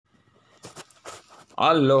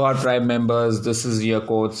Aloha tribe members, this is your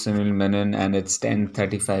coach Sunil Menon and it's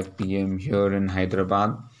 10:35 p.m. here in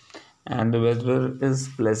Hyderabad and the weather is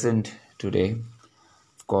pleasant today.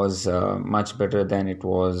 Of course, much better than it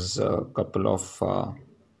was a couple of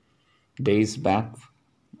days back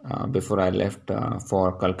before I left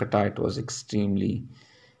for Calcutta. It was extremely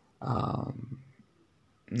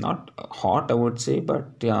not hot, I would say,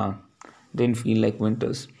 but yeah, didn't feel like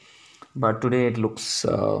winters. But today it looks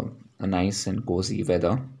a nice and cozy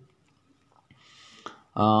weather.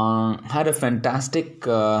 Had a fantastic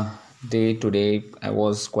day today. I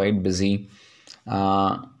was quite busy.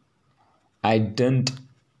 I didn't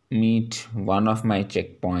meet one of my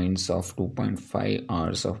checkpoints of 2.5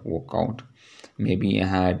 hours of workout. Maybe I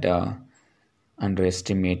had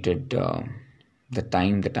underestimated the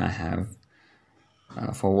time that I have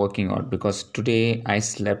for working out, because today I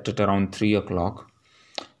slept at around 3 o'clock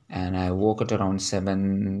and I woke at around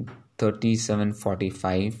 7:30,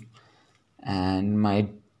 7:45, and my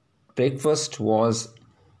breakfast was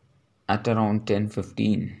at around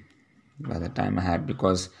 10:15 by the time I had,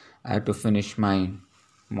 because I had to finish my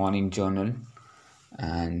morning journal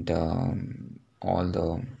and all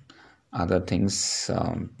the other things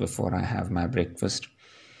before I have my breakfast.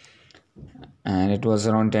 And it was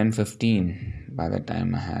around 10:15 by the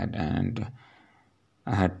time I had, and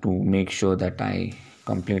I had to make sure that I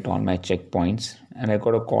complete all my checkpoints. And I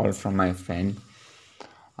got a call from my friend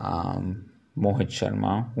Mohit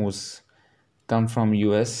Sharma, who's come from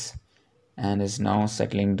US and is now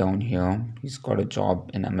settling down here. He's got a job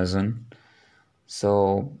in Amazon.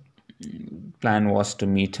 So plan was to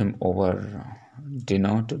meet him over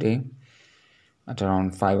dinner today at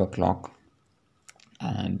around 5 o'clock.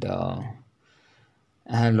 And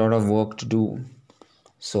I had a lot of work to do.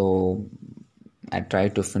 So I try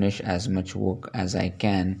to finish as much work as I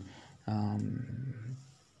can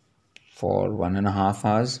for 1.5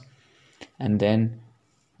 hours. And then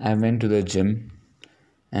I went to the gym,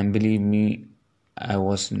 and believe me, I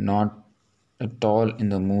was not at all in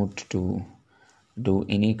the mood to do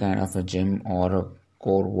any kind of a gym or a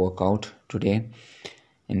core workout today.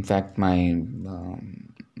 In fact, I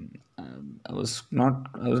was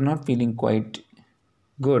not feeling quite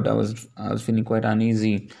good. I was feeling quite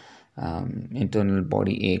uneasy. Internal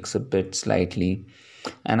body aches a bit slightly,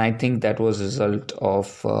 and I think that was a result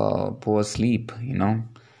of poor sleep,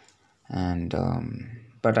 and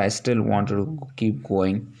but I still wanted to keep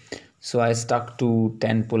going, so I stuck to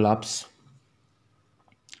 10 pull-ups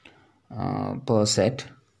per set,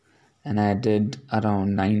 and I did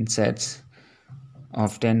around 9 sets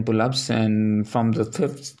of 10 pull-ups, and from the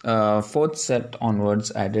fourth set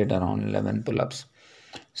onwards I did around 11 pull-ups.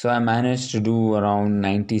 So I managed to do around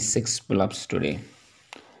 96 pull-ups today,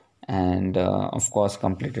 and of course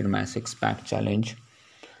completed my 6-pack challenge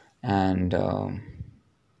and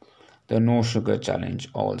the no sugar challenge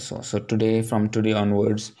also. So from today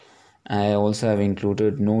onwards, I also have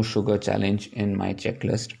included no sugar challenge in my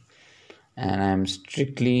checklist, and I'm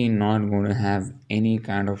strictly not going to have any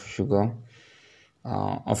kind of sugar.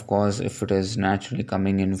 Of course, if it is naturally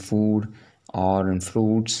coming in food or in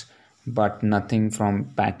fruits, but nothing from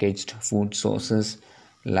packaged food sources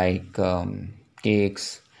like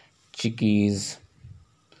cakes, chickies.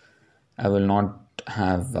 I will not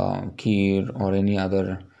have kheer or any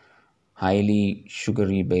other highly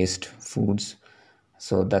sugary based foods.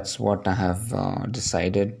 So that's what I have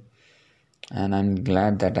decided, and I'm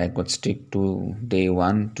glad that I could stick to day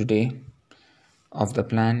 1 today of the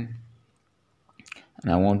plan,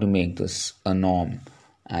 and I want to make this a norm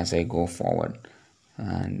as I go forward.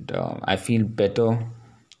 And I feel better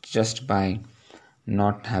just by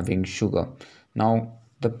not having sugar. Now,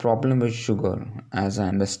 the problem with sugar, as I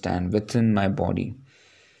understand, within my body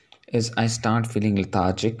is I start feeling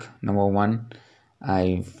lethargic. Number one,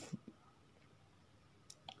 my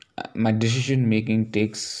decision making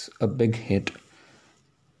takes a big hit,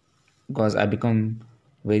 because I become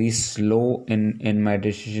very slow in my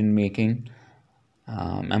decision making.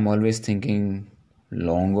 I'm always thinking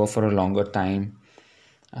longer for a longer time,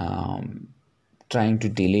 trying to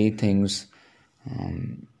delay things,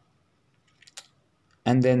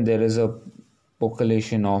 and then there is a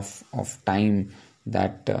population of time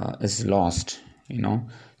that is lost,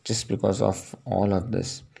 just because of all of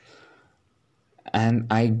this. And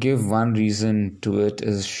I give one reason to it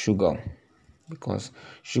is sugar, because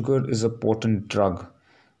sugar is a potent drug,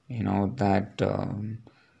 that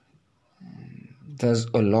does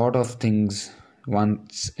a lot of things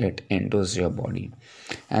once it enters your body.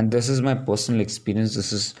 And this is my personal experience.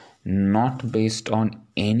 This is not based on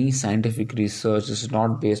any scientific research. This is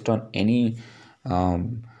not based on any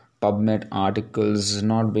PubMed articles,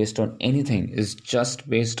 not based on anything. It's just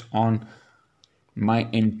based on my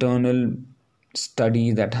internal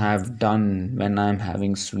study that I have done when I'm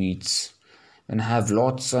having sweets. When I have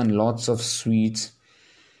lots and lots of sweets,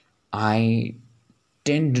 I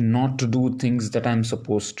tend not to do things that I'm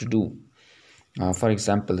supposed to do. For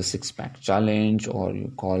example, the six-pack challenge, or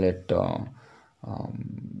you call it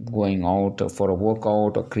going out for a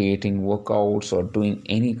workout, or creating workouts, or doing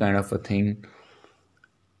any kind of a thing.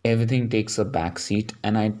 Everything takes a back seat,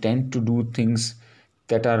 and I tend to do things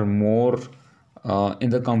that are more in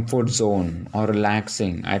the comfort zone or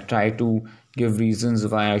relaxing. I try to give reasons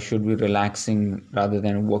why I should be relaxing rather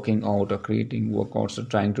than working out or creating workouts or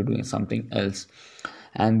trying to do something else.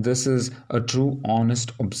 And this is a true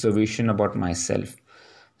honest observation about myself.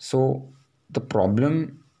 So the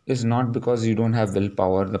problem is not because you don't have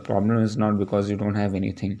willpower. The problem is not because you don't have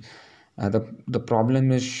anything. The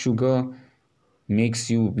problem is sugar makes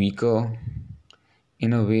you weaker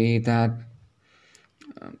in a way that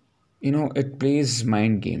it plays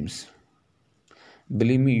mind games.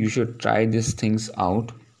 Believe me, you should try these things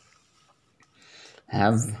out.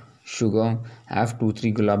 Have sugar, have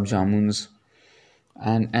 2-3 gulab jamuns,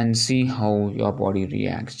 and see how your body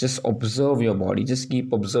reacts. Just observe your body. Just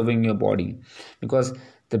keep observing your body, because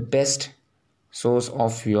the best source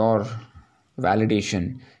of your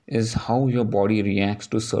validation is how your body reacts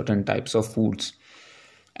to certain types of foods.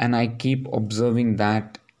 And I keep observing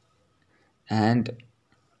that, and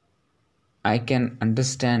I can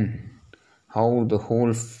understand how the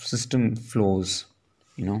whole system flows.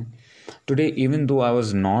 Today, even though I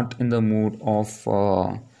was not in the mood of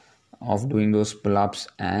doing those pull-ups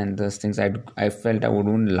and those things, I felt I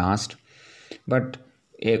wouldn't last. But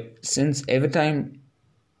since every time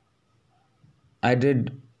I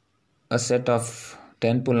did a set of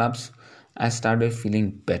 10 pull-ups, I started feeling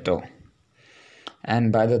better.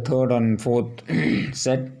 And by the third and fourth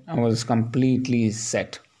set, I was completely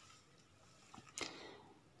set.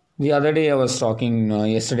 The other day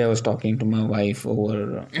yesterday I was talking to my wife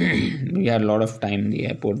over, we had a lot of time in the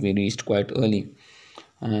airport. We reached quite early.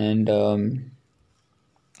 And,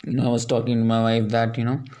 I was talking to my wife that,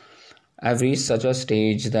 I've reached such a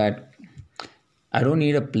stage that I don't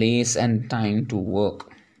need a place and time to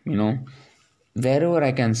work, wherever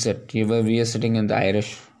I can sit. We are sitting in the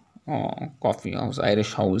Irish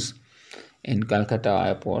Irish house in Calcutta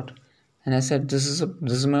airport. And I said, this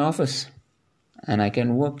is my office and I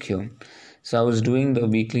can work here. So I was doing the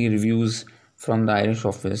weekly reviews from the Irish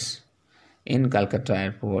office in Calcutta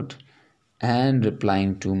airport and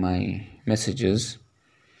replying to my messages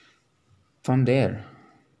from there,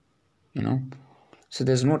 So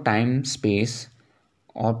there's no time, space,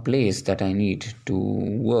 or place that I need to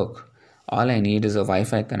work. All I need is a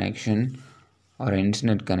Wi-Fi connection or an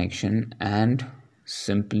internet connection and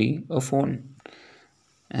simply a phone.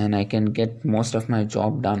 And I can get most of my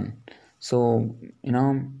job done. So,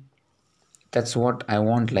 that's what I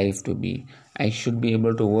want life to be. I should be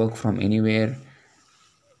able to work from anywhere,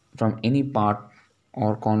 from any part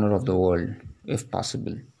or corner of the world, if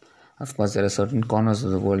possible. Of course, there are certain corners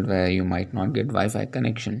of the world where you might not get Wi-Fi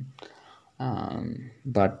connection.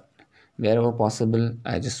 But wherever possible,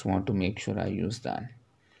 I just want to make sure I use that.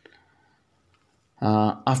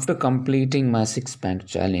 After completing my six-pack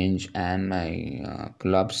challenge and my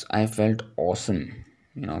pull-ups, I felt awesome.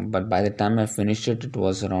 But by the time I finished it, it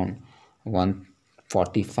was around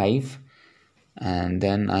 1:45, and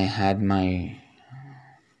then I had my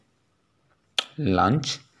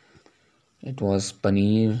lunch. It was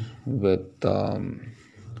paneer with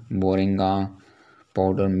moringa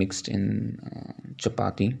powder mixed in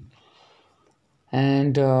chapati.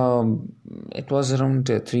 And it was around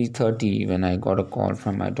 3:30 when I got a call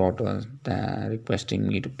from my daughter requesting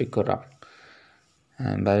me to pick her up.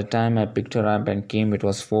 And by the time I picked her up and came, it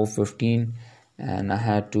was 4:15, and I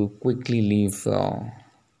had to quickly leave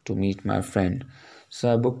to meet my friend.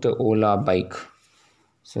 So I booked a Ola bike.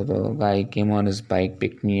 So the guy came on his bike,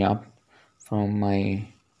 picked me up from my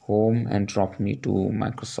home and dropped me to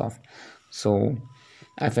Microsoft. So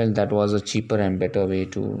I felt that was a cheaper and better way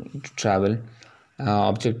to travel.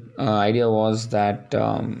 Idea was that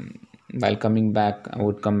while coming back, I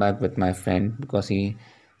would come back with my friend because he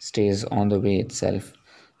stays on the way itself.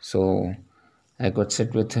 So I could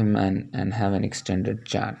sit with him and have an extended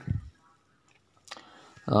chat.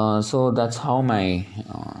 So that's how my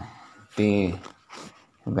day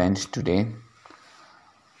went today.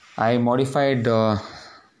 I modified a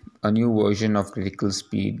new version of critical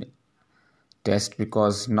speed test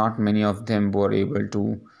because not many of them were able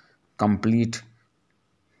to complete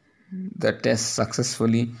the test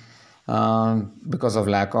successfully because of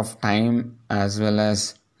lack of time as well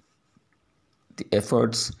as the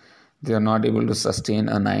efforts. They are not able to sustain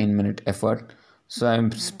a 9-minute effort. So I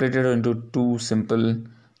split it into two simple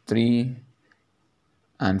 3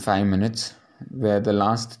 and 5 minutes, where the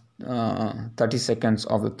last 30 seconds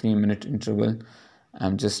of the 3-minute interval,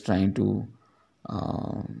 I'm just trying to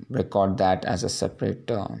record that as a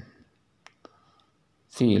separate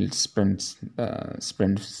sprints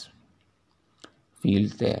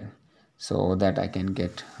field there, so that I can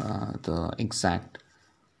get the exact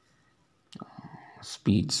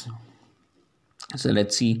speeds. So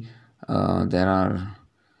let's see. There are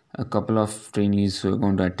a couple of trainees who are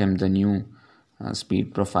going to attempt the new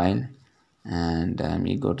speed profile, and I'm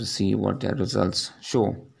eager to see what their results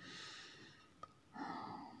show.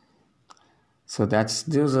 So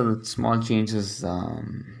those are the small changes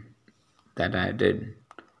that I did.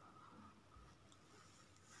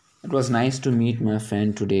 It was nice to meet my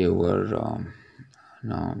friend today over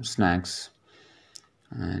snacks,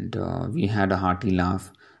 and we had a hearty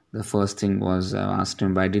laugh. The first thing was, I asked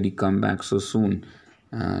him why did he come back so soon.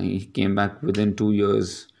 He came back within 2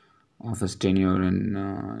 years of his tenure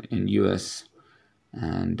in US,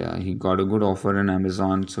 and he got a good offer in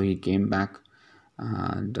Amazon, so he came back.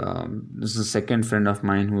 And this is the second friend of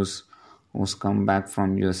mine who's come back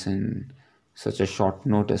from US in such a short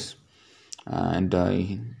notice, and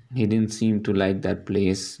he didn't seem to like that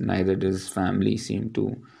place. Neither did his family seem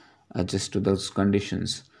to adjust to those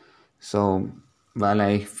conditions. So while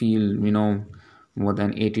I feel more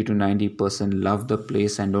than 80 to 90% love the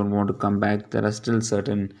place and don't want to come back, there are still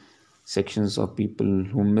certain sections of people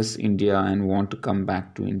who miss India and want to come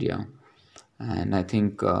back to India, and I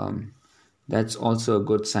think that's also a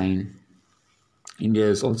good sign. India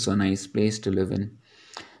is also a nice place to live in,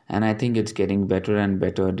 and I think it's getting better and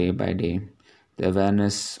better day by day. The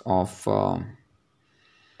awareness of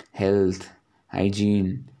health,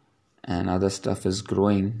 hygiene, and other stuff is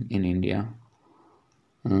growing in India.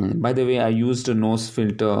 By the way, I used a nose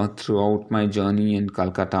filter throughout my journey in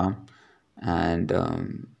Calcutta, and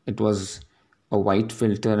it was a white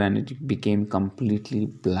filter and it became completely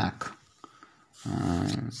black.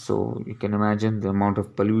 So you can imagine the amount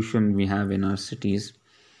of pollution we have in our cities,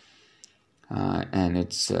 and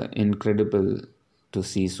it's incredible to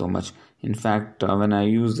see so much. In fact, when I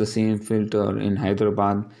use the same filter in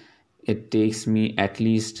Hyderabad, it takes me at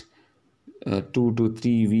least 2 to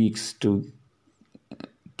 3 weeks to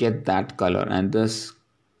get that color, and this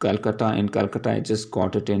in Calcutta I just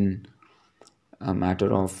got it in a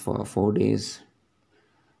matter of 4 days.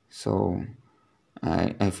 So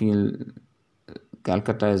I feel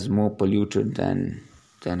Calcutta is more polluted than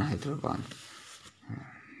Hyderabad.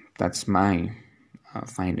 That's my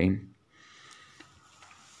finding.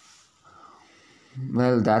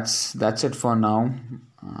 Well, that's it for now.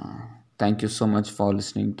 Thank you so much for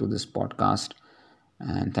listening to this podcast,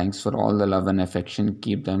 and thanks for all the love and affection.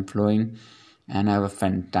 Keep them flowing, and have a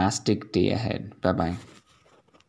fantastic day ahead. Bye bye.